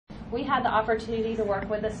we had the opportunity to work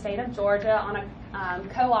with the state of Georgia on a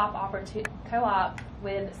co-op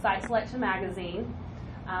with Site Selection Magazine.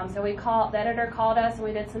 So the editor called us and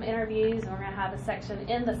we did some interviews, and we're going to have a section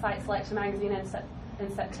in the Site Selection Magazine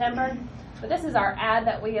in September. But this is our ad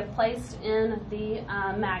that we have placed in the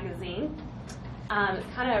magazine. It's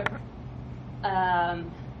kind of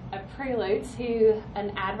a prelude to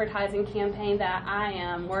an advertising campaign that I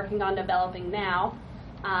am working on developing now,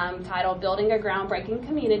 titled Building a Groundbreaking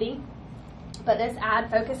Community. But this ad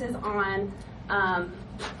focuses on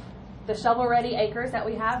the shovel-ready acres that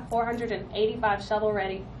we have, 485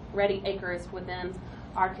 shovel-ready acres within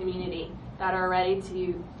our community that are ready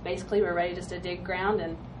to, basically we're ready just to dig ground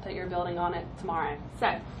and put your building on it tomorrow.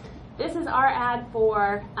 So this is our ad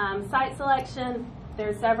for site selection.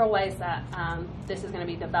 There's several ways that this is going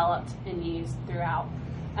to be developed and used throughout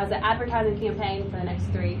as an advertising campaign for the next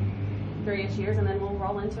three-ish years, and then we'll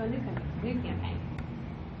roll into a new campaign.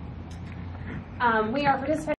 We are participating